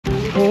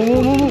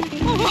어머머머.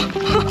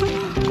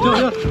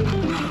 야야.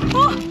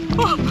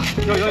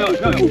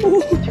 야야야야.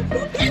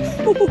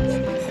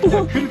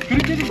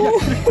 그릇 깨진다.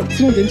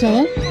 수건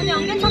괜찮아? 아니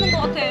안 괜찮은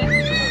것 같아.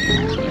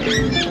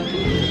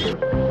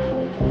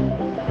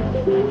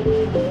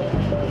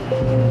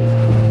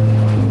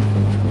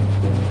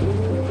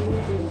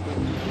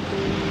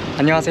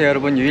 안녕하세요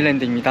여러분,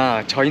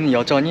 유일랜드입니다. 저희는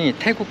여전히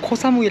태국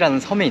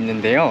코사무이라는 섬에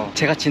있는데요,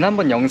 제가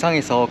지난번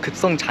영상에서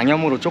급성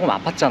장염으로 조금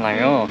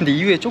아팠잖아요. 근데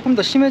이후에 조금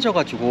더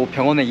심해져가지고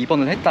병원에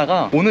입원을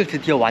했다가 오늘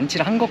드디어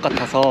완치를 한 것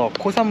같아서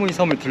코사무이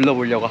섬을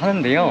둘러보려고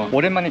하는데요,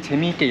 오랜만에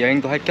재미있게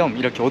여행도 할 겸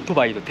이렇게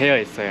오토바이도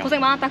대여했어요.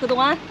 고생 많았다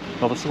그동안.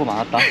 너도 수고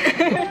많았다.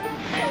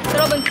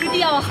 여러분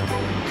드디어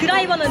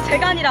드라이버는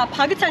제가 아니라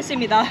박유찬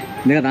씨입니다.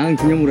 내가 나은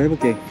기념으로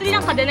해볼게.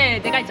 스리랑카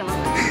내내 내가 있잖아.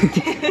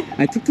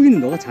 아니 툭툭이는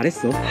너가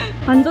잘했어.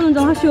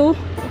 안전운전 하쇼.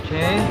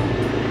 오케이.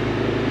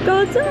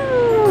 가자.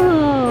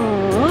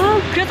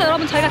 그래서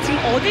여러분 저희가 지금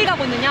어딜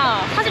가고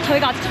있느냐, 사실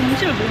저희가 아직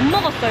점심을 못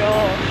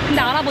먹었어요.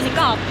 근데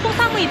알아보니까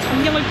코사무이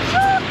전경을 쭉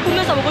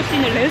보면서 먹을 수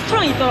있는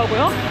레스토랑이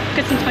있더라고요.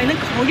 그래서 지금 저희는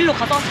거길로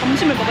가서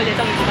점심을 먹을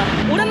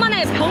예정입니다.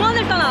 오랜만에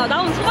병원을 떠나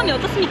나온 소감이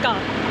어떻습니까?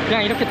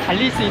 그냥 이렇게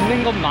달릴 수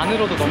있는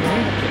것만으로도 너무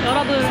행복해.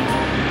 여러분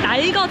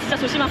날 거 진짜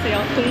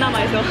조심하세요,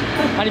 동남아에서.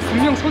 아니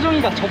분명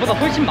소정이가 저보다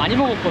훨씬 많이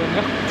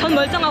먹었거든요. 전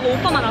멀쩡하고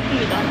오빠만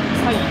아픕니다.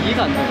 아니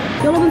이해가 안 돼요.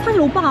 여러분 사실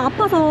오빠가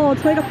아파서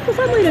저희가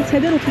코사무이를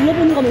제대로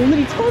둘러보는 건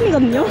오늘이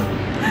처음이거든요.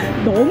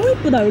 너무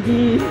이쁘다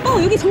여기.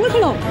 여기 정글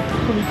컬러.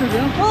 그럼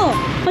이쪽이야?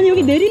 아니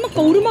여기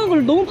내리막과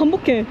오르막을 너무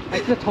반복해.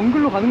 아니 진짜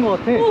정글로 가는 것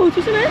같아.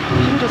 조심해.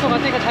 힘 줘서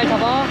가니까 잘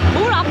잡아.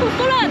 몸을 앞으로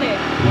쏠러야 돼.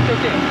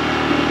 오케이.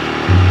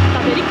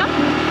 나 내릴까?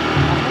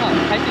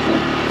 갈 수 있어.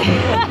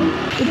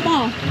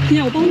 오빠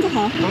그냥 오빠 혼자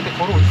가. 그런데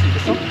걸어올 수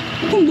있겠어?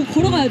 그럼 너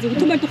걸어가야지.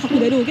 오토바이 또 갖고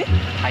내려오게?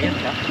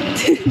 다이어트야.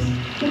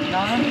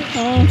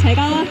 잘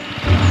가.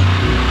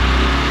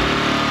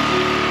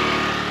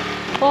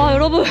 와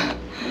여러분,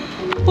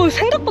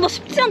 생각보다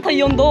쉽지 않다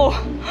이 언덕.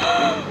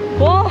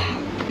 와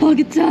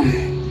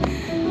박유찬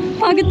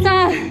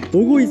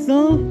오고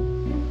있어?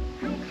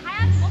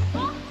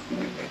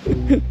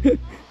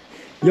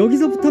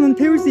 여기서부터는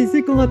태울 수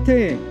있을 것 같아.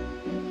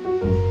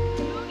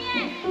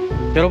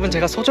 여러분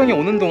제가 소정이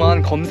오는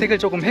동안 검색을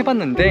조금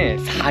해봤는데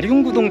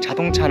 4륜구동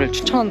자동차를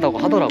추천한다고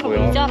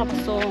하더라고요. 이제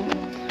알아봤어.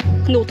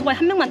 근데 오토바이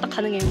한 명만 딱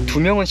가능해요.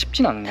 2명은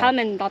쉽진 않은 거야.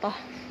 다음엔 나다.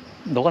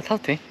 너가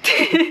타도 돼.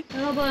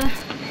 여러분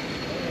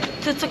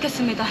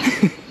도착했습니다.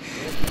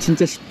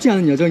 진짜 쉽지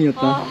않은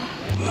여정이었다.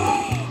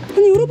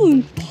 아니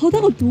여러분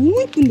바다가 너무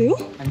예쁜데요?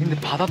 아니 근데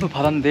바다도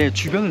바다인데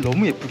주변을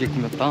너무 예쁘게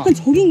꾸몄다. 아니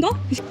저긴가?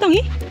 그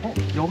식당이?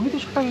 여기도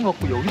식당인 것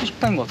같고 여기도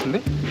식당인 것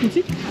같은데?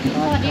 뭐지?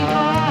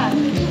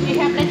 We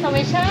have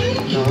reservation.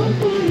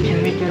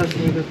 Can we get a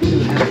table to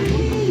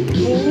have?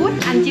 Food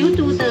until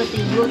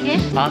 2:30. You okay?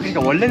 아 그러니까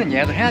원래는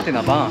예약을 해야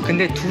되나 봐.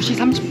 근데 2시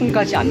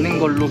 30분까지 앉는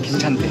걸로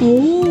괜찮대.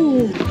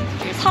 오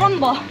사람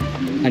봐.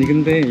 아니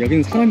근데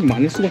여기는 사람이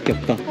많을 수밖에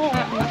없다.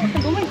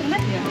 너무 예쁜데?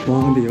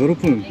 와 근데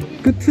여러분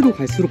끝으로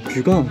갈수록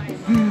뷰가,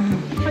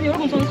 아니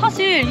여러분 저는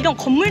사실 이런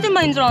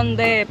건물들만 있는 줄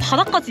알았는데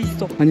바다까지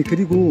있어. 아니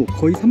그리고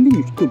거의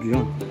 360도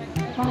뷰야.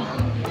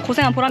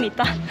 고생한 보람이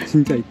있다.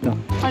 진짜 있다.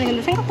 아니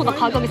근데 생각보다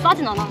가격이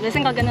싸진 않아. 내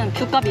생각에는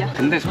뷰값이야.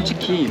 근데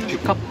솔직히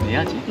뷰값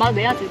내야지. 맛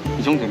내야지.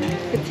 이 정도면.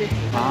 그치?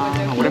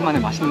 오랜만에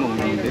맛있는 거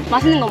먹는데.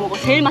 맛있는 거 먹어.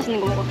 제일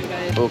맛있는 거 먹어.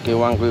 Okay,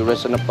 one grilled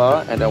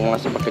reasonable and then one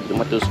spaghetti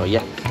tomato sauce.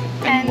 Yeah,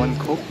 And one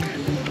coke.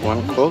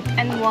 one coke.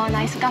 And one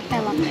ice cafe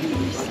latte.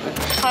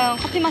 과연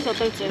커피 맛이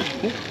어떨지.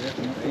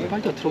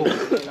 빨리 들어가.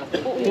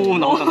 오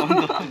나온다.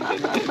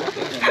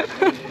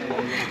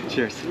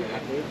 Cheers.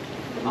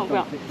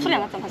 뭐야 소리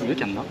안 났잖아 왜 사실.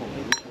 이렇게 안 나?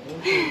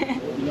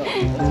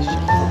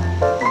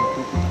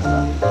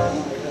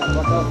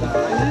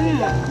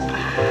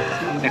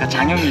 내가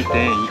장염일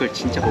때 이걸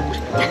진짜 먹고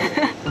싶다.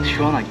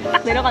 시원하게.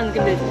 딱 내려가는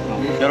느낌 들지.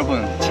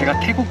 여러분 제가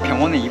태국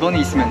병원에 입원해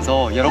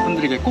있으면서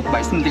여러분들에게 꼭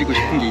말씀드리고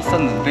싶은 게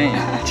있었는데,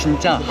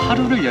 진짜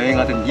하루를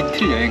여행하든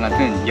이틀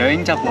여행하든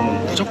여행자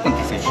보험은 무조건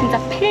드세요. 진짜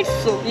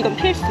필수. 이건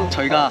필수.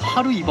 저희가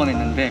하루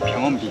입원했는데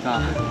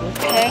병원비가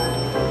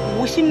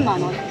 150만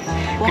원.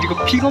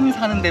 그리고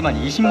피검사 하는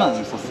데만 20만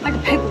원 썼어. 아니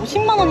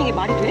 150만 원인 게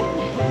말이 돼?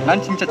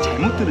 난 진짜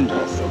잘못 들은 줄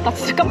알았어. 나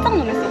진짜 깜짝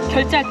놀랐어.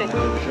 결제할 때.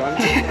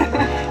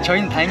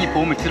 저희는 다행히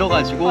보험을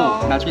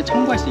들어가지고 나중에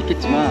청구할 수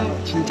있겠지만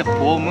진짜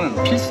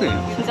보험은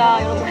필수예요. 진짜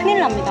여러분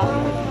큰일 납니다.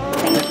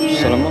 땡큐.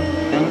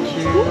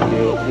 땡큐.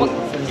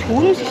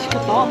 좋은 음식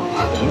시켰다.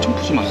 엄청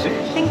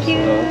푸짐한데? 땡큐.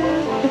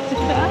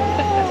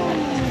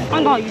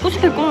 아니 나 이거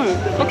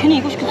시킬걸. 나 괜히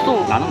이거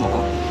시켰어. 나눠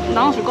먹어.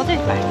 나눠 줄 거지?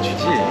 아이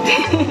주지.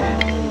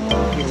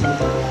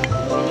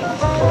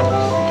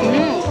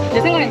 내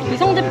생각엔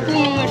기성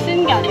제품을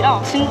쓰는 게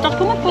아니라 진짜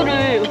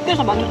토마토를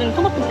으깨서 만든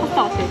토마토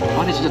파스타 같아.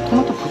 근데 진짜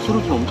토마토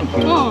부스러기가 엄청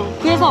보인다.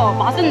 그래서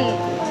맛은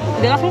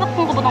내가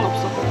생각한 것보단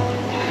없어.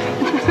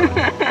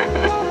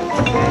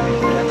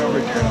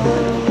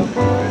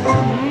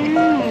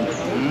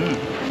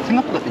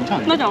 생각보다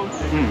괜찮은데? 맞아.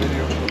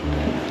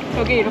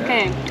 여기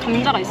이렇게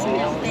감자가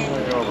있습니다.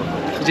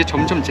 이제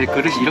점점 제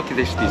그릇이 이렇게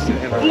될 수도 있어요.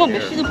 이건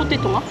메시드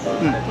포테이토인가?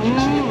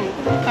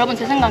 여러분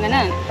제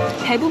생각에는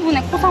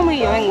대부분의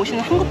코사무이 여행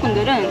오시는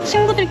한국분들은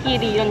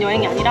친구들끼리 이런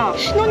여행이 아니라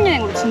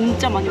신혼여행으로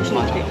진짜 많이 오시는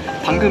것 같아요.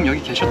 방금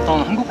여기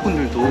계셨던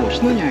한국분들도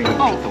신혼여행을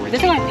가셨다고 내 했죠?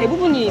 생각에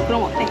대부분이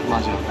그런 것 같아.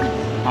 맞아.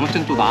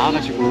 아무튼 또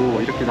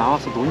나와가지고 이렇게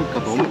나와서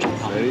노니까 너무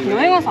좋다.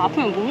 여행 와서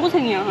아프면 뭔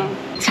고생이야.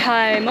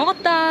 잘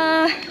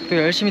먹었다. 또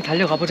열심히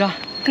달려가보자.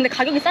 근데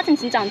가격이 싸진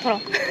진짜 않더라.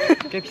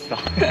 꽤 비싸.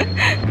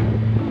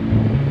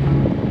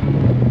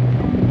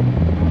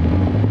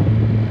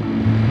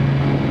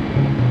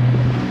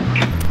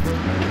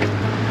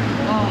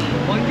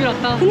 먼 길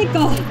왔다.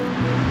 그니까.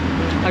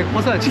 아, 이거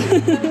벗어야지.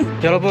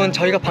 여러분,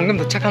 저희가 방금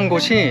도착한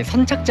곳이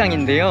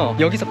선착장인데요.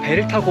 여기서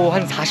배를 타고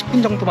한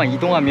 40분 정도만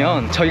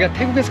이동하면 저희가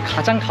태국에서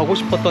가장 가고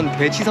싶었던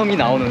돼지섬이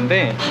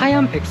나오는데,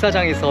 하얀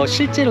백사장에서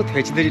실제로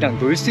돼지들이랑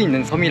놀 수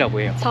있는 섬이라고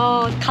해요.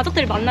 저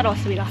가족들 만나러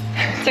왔습니다.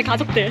 제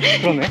가족들.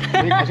 그러네.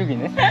 여기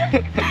가족이네.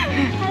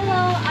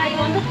 Hello, I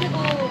wanted to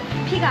go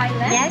Pig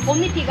Island. Yes.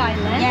 Only Pig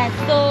Island. Yes.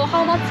 So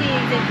how much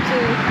is it to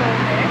go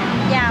there?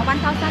 Yeah,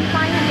 1,500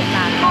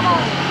 baht. How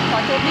about For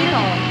two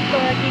people.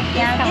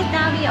 Yeah, this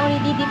now we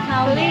already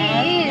discount.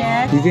 Really?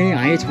 Yes. 이게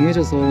아예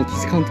정해져서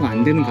디스카운트가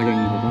안 되는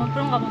가격인가 봐.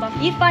 그런가 보다.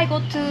 If I go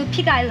to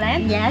Pig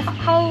Island, Yes.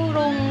 how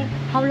long?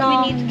 How We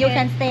long need to you get-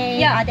 can stay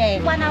Yeah. a day?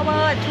 1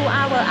 hour, 2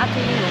 hours up to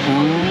you.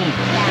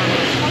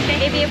 Yeah. Okay.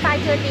 Maybe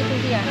 5:30 to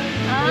here.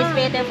 It's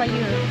better for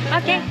you.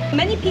 Okay.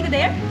 Many pig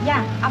there?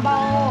 Yeah,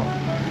 about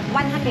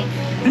 100.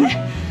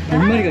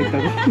 100마리가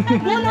있다고?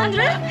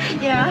 100?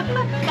 Yeah.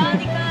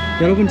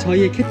 그러니까. 여러분,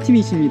 저희의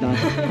캡팀이십니다.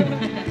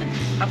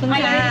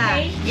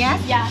 Yes.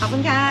 Yeah.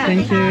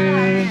 땡큐.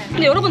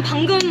 근데 여러분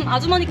방금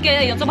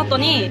아주머니께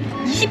여쭤봤더니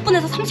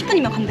 20분에서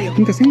 30분이면 간대요.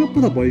 그러니까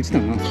생각보다 멀진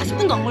않아.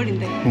 40분도 안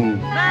걸린대.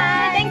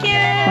 Bye. 땡큐.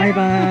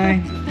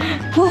 바이바이.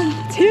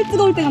 와, 제일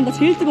뜨거울 때 간다.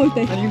 제일 뜨거울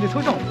때. 아니 근데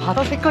소정,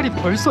 바다 색깔이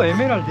벌써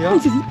에메랄드야.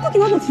 진짜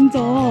이쁘긴 하다 진짜.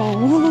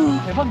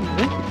 와.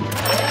 대박인데?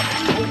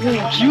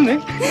 오, 기우네? 왜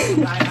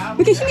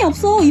이렇게 힘이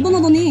없어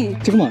입원하더니.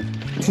 잠깐만,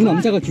 두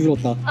남자가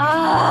기울었다.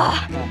 아.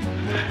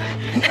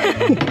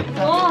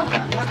 와.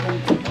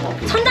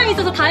 천장이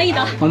있어서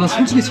다행이다. 아, 나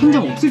솔직히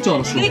천장 없을 줄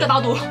알았어. 그러니까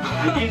나도.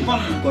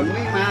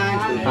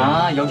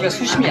 아, 여기가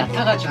수심이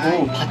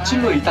얕아가지고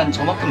밧줄로 일단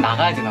저만큼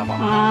나가야 되나 봐.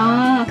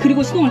 아,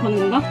 그리고 시동을 거는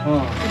건가?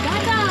 어.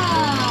 가자.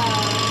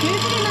 제일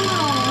소리 나나.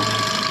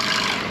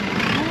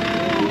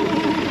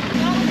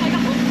 여러분 저희가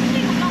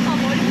호스팅 올라서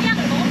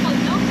멀미약을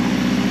먹었거든요.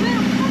 의외로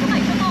파도가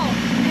있어서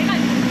배가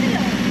이렇게 흔들려요.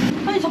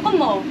 아니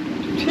잠깐만.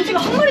 돼지가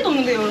한 마리도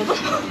없는데요, 여러분?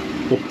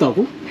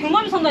 없다고?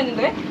 100마리 산다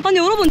했는데? 아니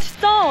여러분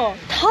진짜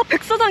다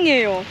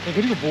백사장이에요.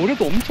 그리고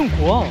모래도 엄청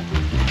고와.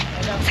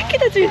 새끼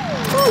돼지.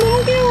 아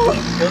너무 귀여워.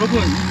 여러분,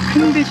 이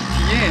큰 돼지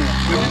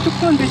뒤에 여기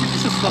조그만 돼지도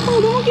있었어. 아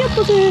너무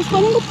귀엽다 쟤.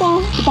 사는 것 봐.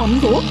 오빠 안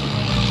무서워?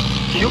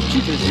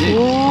 귀엽지, 돼지?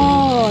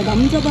 와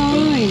남자다.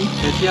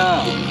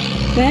 돼지야.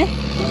 네?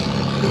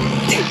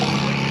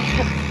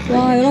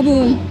 와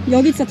여러분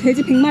여기 진짜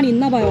돼지 100마리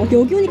있나봐요.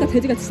 여기 오니까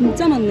돼지가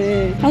진짜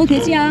많네. 나도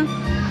돼지야.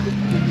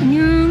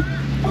 안녕.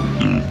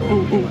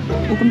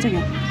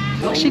 깜짝이야.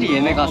 확실히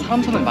얘네가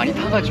사람 손을 많이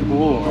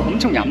타가지고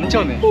엄청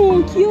얌전해.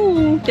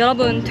 귀여워.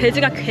 여러분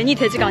돼지가 괜히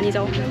돼지가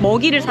아니죠.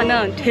 먹이를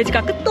사면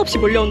돼지가 끝도 없이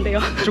몰려온대요.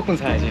 무조건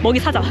사야지. 먹이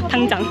사자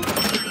당장.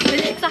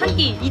 돼지 식사 한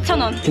끼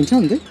 2,000원.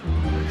 괜찮은데?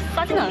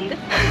 싸진 않은데?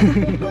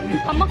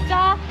 밥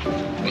먹자.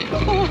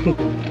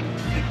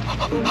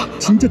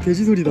 진짜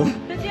돼지 소리다.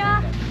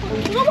 돼지야.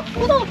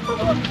 무서워.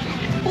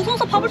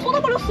 무서워서 밥을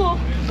쏟아버렸어.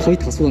 거의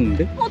다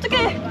쏟았는데?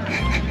 어떡해.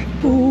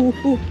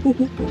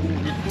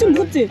 좀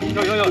무섭지?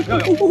 야야야야.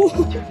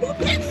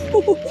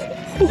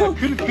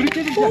 그릇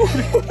깨지지.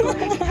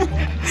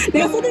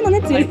 내가 쏟을만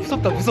했지? 아니,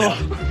 무섭다, 무서워.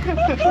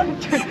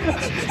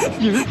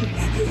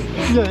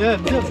 야야.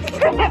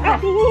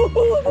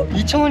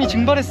 2,000원이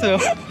증발했어요.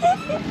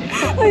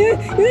 아,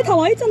 얘 다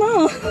와있잖아.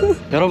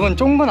 여러분,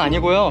 쫀 건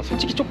아니고요.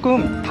 솔직히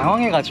조금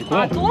당황해가지고.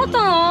 아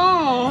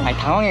쫄았잖아. 아니,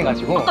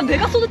 당황해가지고. 아까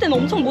내가 쏟을 때는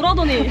엄청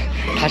뭐라더니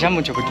다시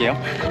한번 줘볼게요.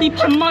 이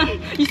밥만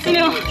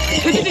있으면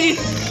돼지들이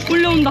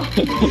몰려온다.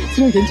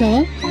 수영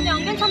괜찮아? 아니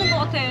안 괜찮은 것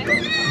같아.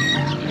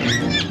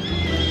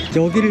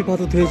 여기를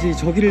봐도 돼지,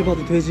 저기를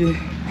봐도 돼지.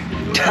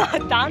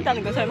 나한테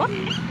하는 거야 설마?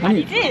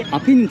 아니, 아니지?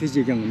 앞에 있는 돼지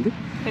얘기한 건데?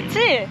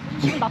 그치?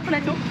 기분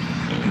나쁘네 좀.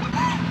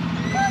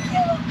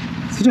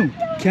 수정,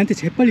 걔한테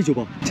재빨리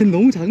줘봐. 쟨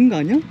너무 작은 거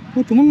아니야?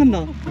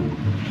 도망간다.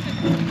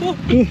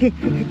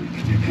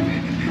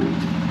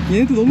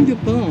 얘네도 너무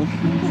귀엽다.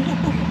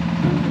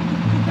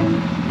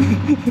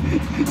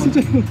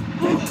 수정.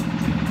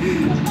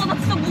 오빠 나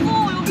진짜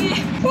무서워 여기.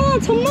 와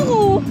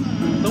젖먹어.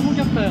 너무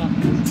귀엽다, 야.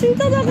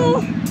 진짜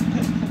작아.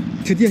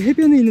 드디어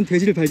해변에 있는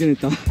돼지를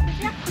발견했다.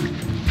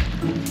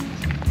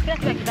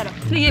 그래 기다려.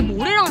 근데 얘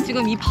모래랑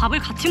지금 이 밥을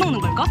같이 먹는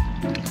걸까?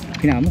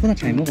 그냥 아무거나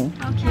잘 먹어.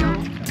 아 귀여워.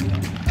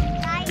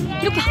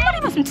 이렇게 한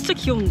마리만 있으면 진짜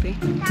귀여운데.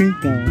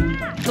 그니까.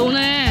 너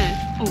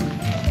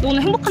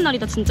오늘 행복한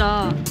날이다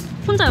진짜.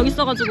 혼자 여기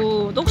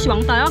있어가지고 너 혹시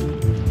왕따야?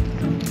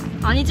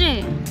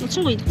 아니지? 너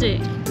친구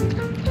있지?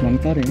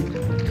 왕따래.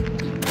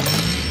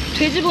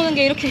 돼지 보는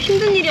게 이렇게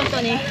힘든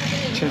일이었다니.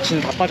 지금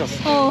진 다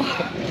빠졌어.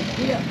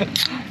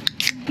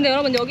 근데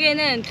여러분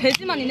여기에는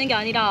돼지만 있는 게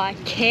아니라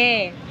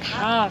개,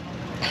 닭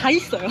다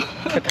있어요.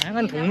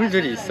 다양한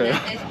동물들이 있어요.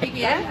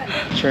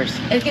 Cheers.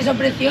 Es que son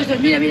preciosos,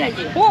 mira, mira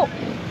allí.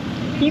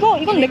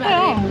 이건 내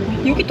거야.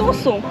 여기 또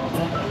있어.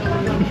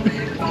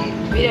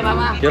 Mire,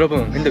 mamá.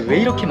 여러분, 근데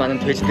왜 이렇게 많은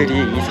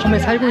돼지들이 이 섬에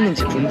살고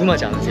있는지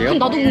궁금하지 않으세요?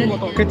 나도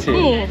궁금하다.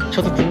 그치?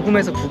 저도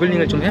궁금해서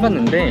구글링을 좀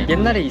해봤는데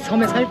옛날에 이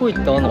섬에 살고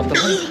있던 어떤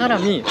한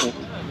사람이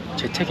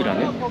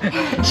재채기라네?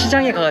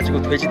 시장에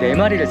가가지고 돼지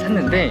 4마리를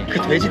샀는데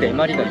그 돼지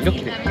 4마리가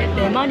이렇게 됐대.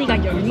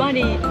 4마리가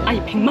 10마리, 아니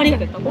 100마리가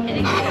됐다고?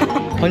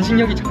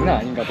 번식력이 장난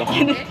아닌가 봐.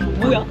 걔는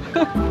뭐야?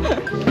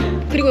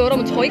 그리고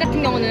여러분 저희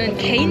같은 경우는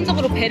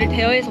개인적으로 배를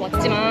대여해서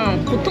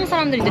왔지만 보통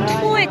사람들이 이제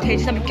투어에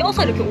돼지잡을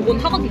껴서 이렇게 오곤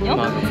하거든요.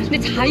 근데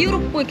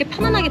자유롭고 이렇게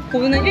편안하게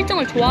보는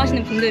일정을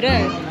좋아하시는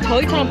분들은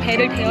저희처럼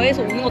배를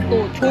대여해서 오는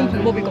것도 좋은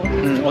방법일 것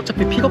같아요.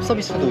 어차피 픽업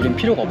서비스도 우린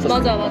필요가 없었어.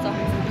 맞아.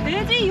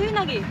 돼지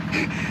유인하기.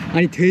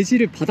 아니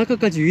돼지를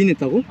바닷가까지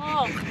유인했다고?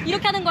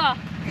 이렇게 하는 거야.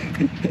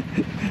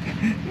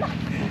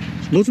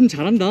 너 좀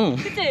잘한다.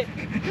 그치?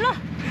 일로 와.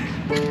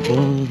 와,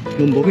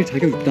 넌 먹을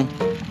자격 있다.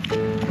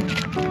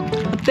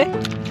 어때?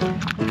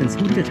 일단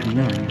소리가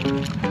장난 아니야.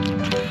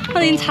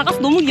 근데 얘는 작아서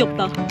너무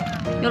귀엽다.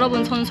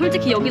 여러분 저는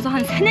솔직히 여기서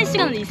한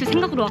 3-4시간을 있을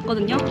생각으로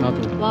왔거든요.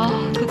 나도. 와,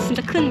 그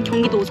진짜 큰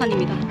경기도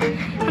오산입니다.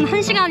 한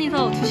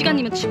 1시간에서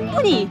 2시간이면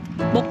충분히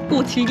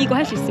먹고 즐기고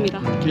할 수 있습니다.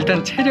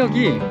 일단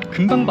체력이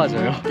금방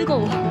빠져요.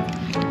 뜨거워.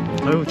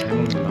 아유 잘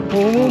먹는다.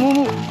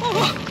 어머머머.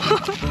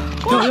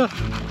 야야.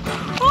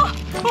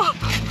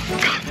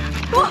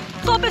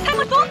 저 앞에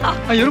생물 또 온다.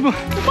 아 여러분.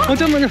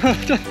 잠깐만요.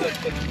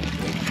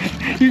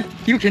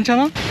 이거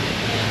괜찮아?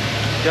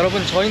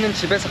 여러분 저희는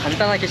집에서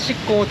간단하게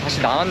씻고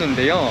다시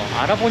나왔는데요.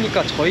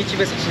 알아보니까 저희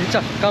집에서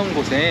진짜 가까운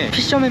곳에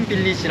피셔맨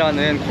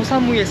빌리지라는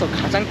코사무이에서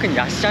가장 큰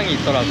야시장이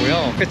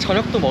있더라고요. 그래서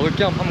저녁도 먹을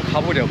겸 한번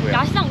가보려고요.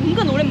 야시장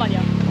은근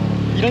오랜만이야.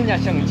 이런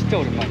야시장은 진짜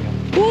오랜만이야.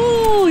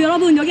 오,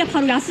 여러분 여기가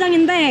바로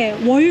야시장인데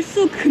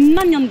월수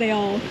금만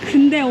연대요.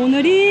 근데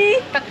오늘이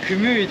딱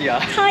금요일이야.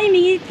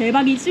 타이밍이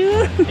대박이죠.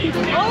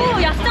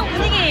 오, 야시장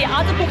분위기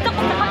아주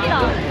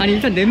복잡복잡합니다. 아니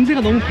일단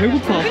냄새가 너무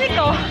배고파.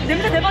 그니까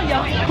냄새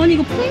대박이야. 아니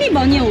이거 풍립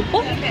아니야 오빠?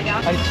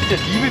 아니 진짜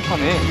립을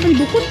파네. 아니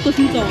먹고 싶다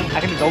진짜. 아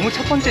근데 너무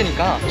첫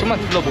번째니까 좀만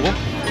둘러보고.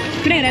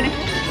 그래.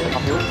 아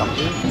배고프다.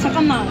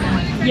 잠깐만,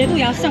 얘도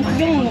야시장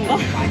구경 온 건가?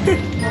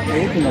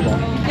 배고픈가 봐.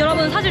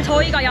 여러분 사실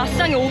저희가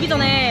야시장에 오기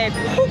전에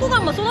폭우가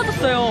한번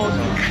쏟아졌어요.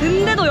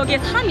 근데도 여기에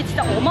사람이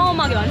진짜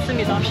어마어마하게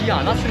많습니다. 비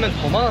안 왔으면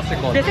더 많았을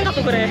것 같아. 내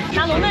생각도 그래.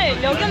 난 오늘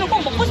여기 오면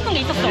꼭 먹고 싶은 게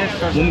있었어.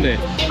 뭔데?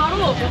 바로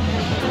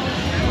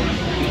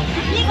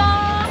이거.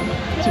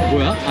 지금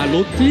뭐야? 아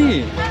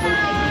로티.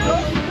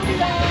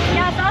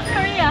 야, South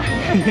Korea.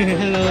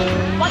 Hello.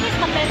 What is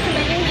the best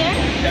menu here?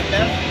 The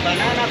best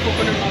banana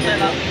coconut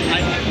Nutella.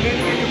 I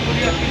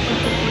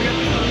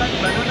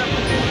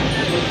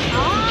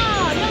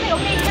아, really?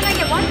 Okay, can I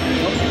get one?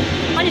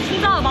 아니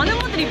진짜 많은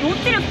분들이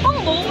로티를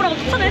꼭 먹어보라고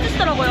추천을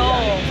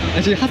해주시더라고요.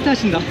 아 지금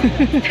핫하신다.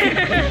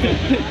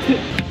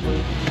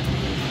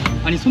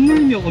 아니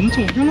손놀림이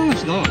엄청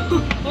현란하시다.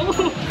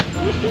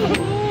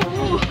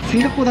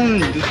 생각보다는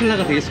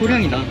누텔라가 되게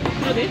소량이다.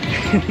 그러네.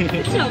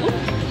 끝이라고?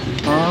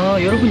 아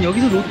여러분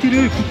여기서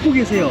로티를 굽고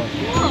계세요.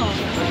 우와.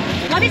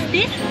 What is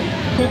this?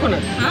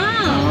 coconut.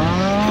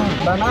 아.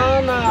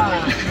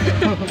 Banana.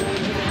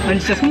 아니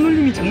진짜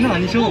손놀림이 장난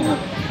아니셔.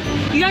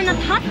 You are not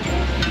hot?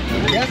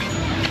 Yes.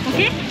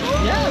 오케이?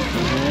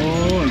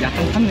 오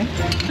약간 탔네.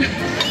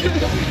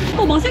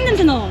 맛있는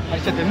냄새 나. 아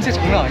진짜 냄새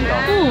장난 아니다.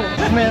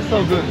 Smells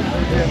so good.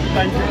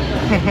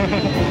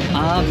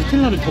 아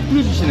누텔라를 더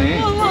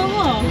뿌려주시네.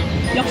 우와.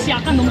 역시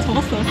약간 너무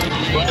적었어.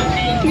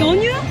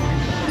 연유?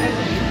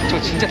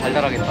 저 진짜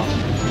달달하겠다.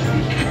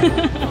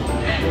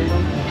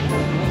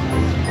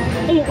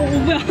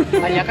 뭐야.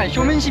 아니 약간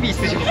쇼맨십이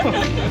있으셔.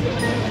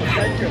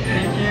 땡큐.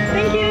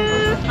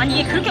 아니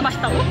이게 그렇게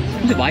맛있다고?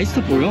 근데 맛있어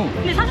보여.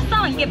 근데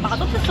사실상 이게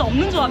맛없을 수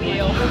없는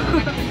조합이에요.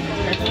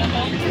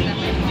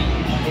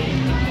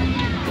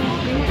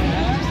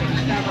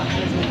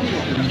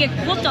 이게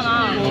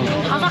구웠잖아.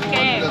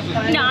 바삭해.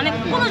 근데 안에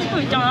코코넛 짚어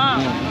있잖아.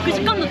 그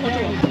식감도 더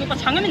좋아. 오빠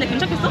장염인데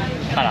괜찮겠어?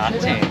 다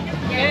나왔지?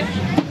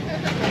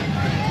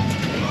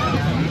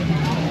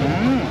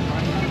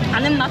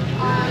 아는 맛?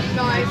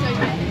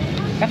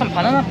 약간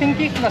바나나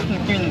팬케이크 같은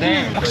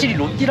느낌인데 확실히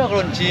로띠라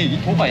그런지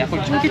이 도가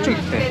약간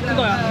쫄깃쫄깃해.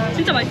 그거야.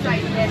 진짜 맛있어.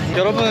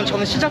 여러분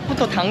저는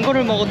시작부터 단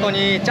거를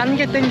먹었더니 짠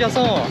게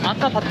땡겨서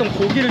아까 봤던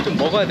고기를 좀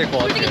먹어야 될 것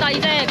같아. 솔직히 나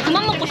이제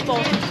그만 먹고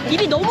싶어.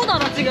 입이 너무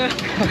달아 지금.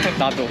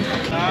 나도.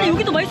 근데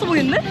여기도 맛있어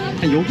보이는데?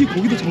 아니, 여기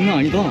고기도 장난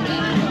아니다.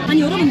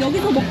 아니 여러분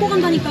여기서 먹고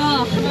간다니까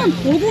한 번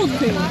더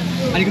구워주세요.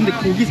 아니 근데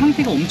고기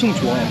상태가 엄청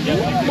좋아.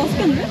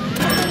 맛있겠는데?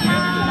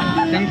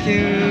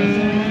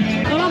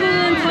 땡큐.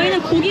 여러분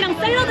저희는 고기랑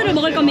샐러드를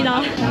먹을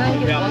겁니다.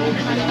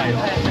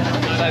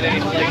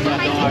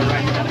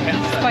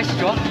 스파이시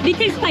좋아?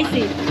 리틀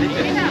스파이시.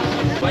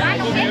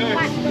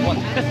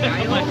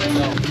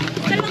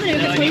 샐러드 사람들이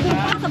이렇게 절구로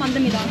빨아서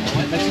만듭니다.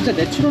 나 진짜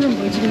내추럴한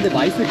방식인데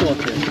맛있을 것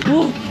같아.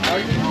 오,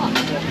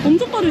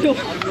 엄청 빠르죠?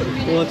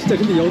 와 진짜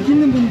근데 여기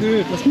있는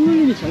분들 다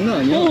손놀림이 장난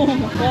아니야?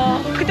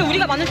 와, 그때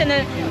우리가 많을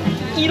때는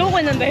이러고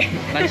했는데.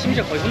 난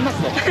심지어 거의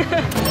혼났어.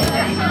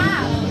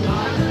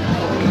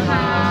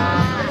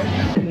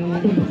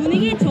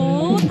 분위기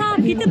좋다.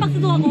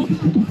 비트박스도 하고.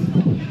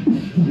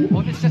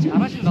 근데 진짜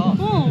잘하신다.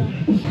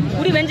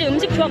 우리 왠지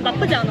음식 조합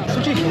나쁘지 않아.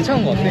 솔직히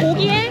괜찮은 것 같아.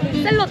 고기에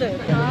샐러드.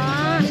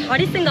 아, 잘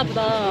있은가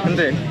보다.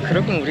 근데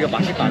그럴 거면 우리가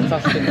마실 거 안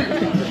샀을 텐데.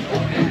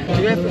 Do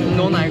you have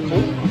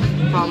non-alcohol?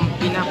 From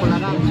pina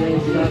colada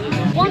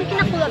원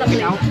피나콜라다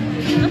플레이.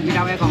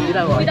 without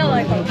alcohol. 위다우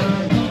알콜.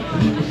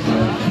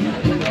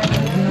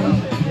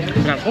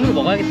 그냥 손으로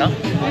먹어야겠다.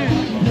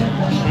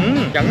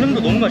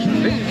 양념도 너무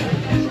맛있는데?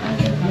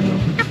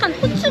 약간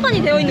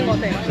후추간이 되어 있는 것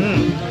같아.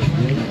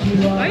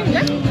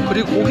 맛있는데?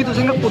 그리고 고기도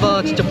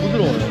생각보다 진짜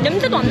부드러워요.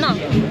 냄새도 안 나.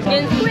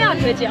 얘는 소야,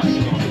 돼지야.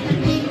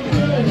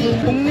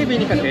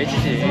 콩잎이니까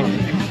돼지지.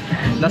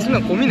 나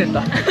순간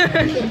고민했다.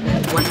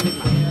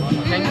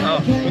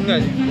 돈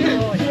내야지.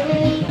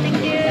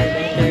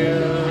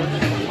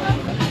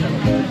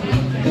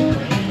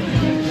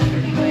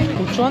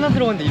 고추 하나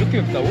들어갔는데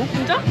이렇게 맵다고?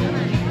 진짜?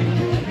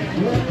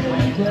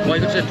 와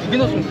이거 진짜 2개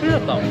넣었으면 큰일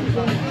났다.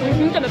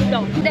 진짜 맵다.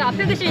 근데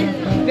앞에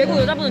계신 외국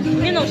여자분은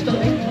 2개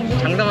넣으시던데.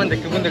 장담한데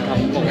그분들 다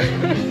못 먹어.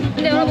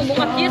 근데 여러분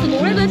뭔가 뒤에서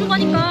노래도 해주고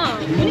하니까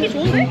분위기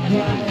좋은데?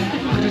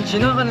 그리고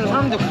지나가는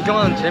사람들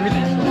구경하는 재미도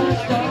있어.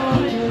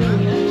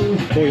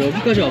 너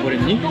여기까지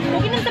와버렸니? 너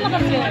고기 냄새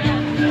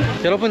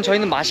맡았지? 여러분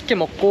저희는 맛있게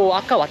먹고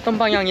아까 왔던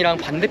방향이랑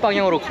반대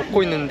방향으로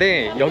걷고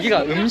있는데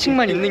여기가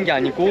음식만 있는 게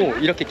아니고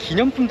이렇게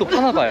기념품도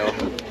파나봐요.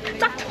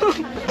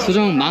 짝퉁.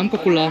 수정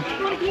마음껏 골라.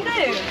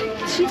 근데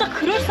진짜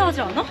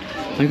그럴싸하지 않아?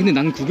 아니 근데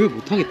난 구별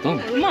못하겠다.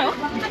 얼마야?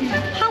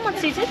 How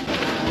much is it?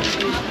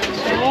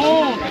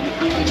 오,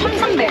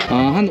 1,300. 아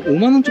한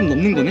 5만원 좀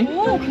넘는 거네?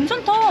 오,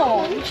 괜찮다.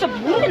 진짜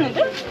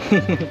모르겠는데?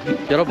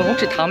 여러분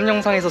혹시 다음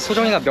영상에서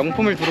소정이가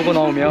명품을 두르고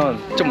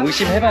나오면 좀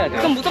의심해봐야 돼요.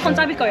 그럼 무조건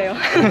짭일 거예요.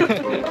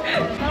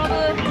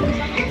 여러분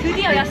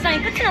드디어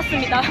야시장이 끝이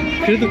났습니다.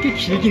 그래도 꽤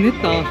길긴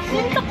했다.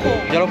 진짜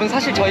커. 여러분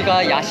사실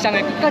저희가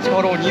야시장을 끝까지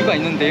걸어온 이유가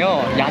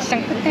있는데요.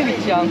 야시장 끝에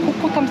위치한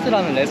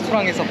코코탐스라는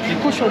레스토랑에서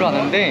불꽃쇼를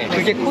하는데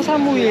그게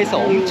코사무이에서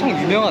엄청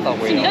유명하다고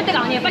지금 해요. 이럴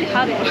때가 아니에요. 빨리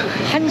가야 돼요.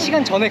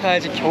 1시간 전에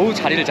가야지 겨우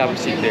자리를 잡을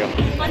수 있대요.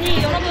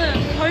 아니 여러분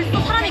벌써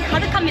사람이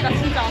가득합니다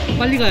진짜.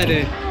 빨리 가야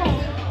돼.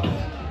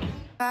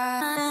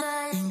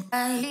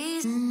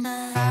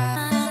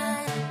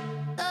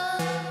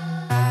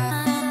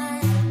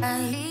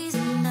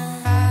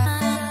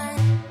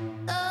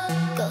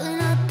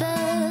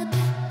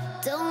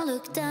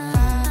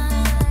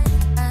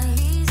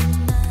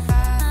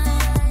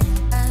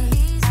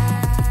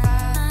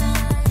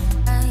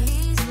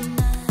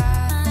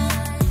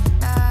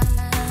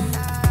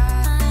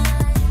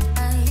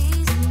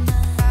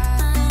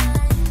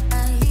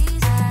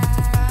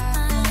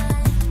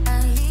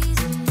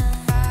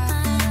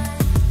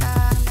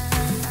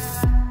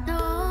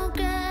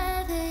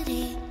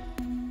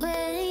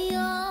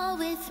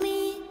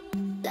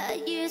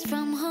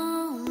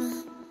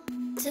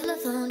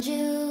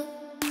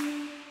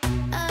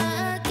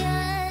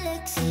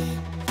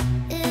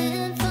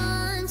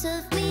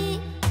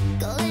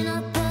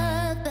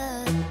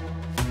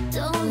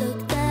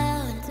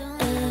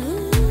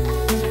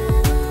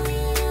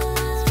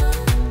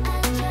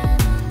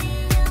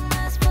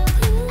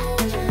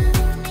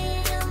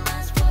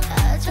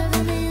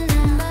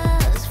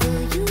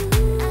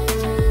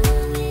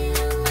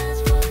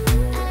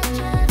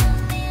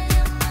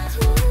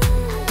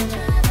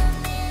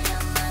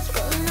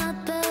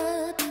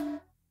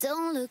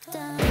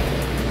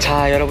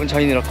 자 여러분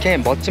저희는 이렇게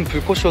멋진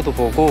불꽃쇼도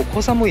보고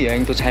코사무이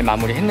여행도 잘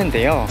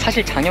마무리했는데요.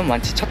 사실 장염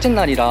완치 첫째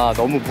날이라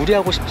너무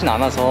무리하고 싶진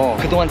않아서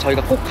그동안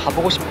저희가 꼭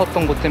가보고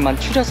싶었던 곳들만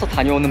추려서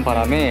다녀오는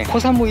바람에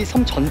코사무이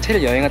섬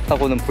전체를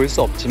여행했다고는 볼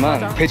수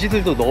없지만 맞아.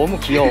 돼지들도 너무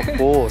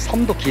귀여웠고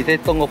섬도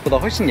기대했던 것보다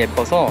훨씬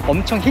예뻐서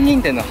엄청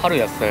힐링되는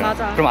하루였어요.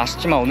 맞아. 그럼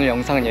아쉽지만 오늘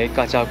영상은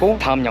여기까지 하고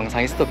다음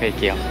영상에서 또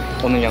뵐게요.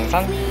 오늘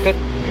영상 끝!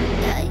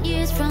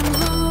 Years from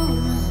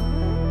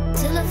home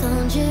till I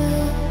found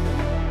you.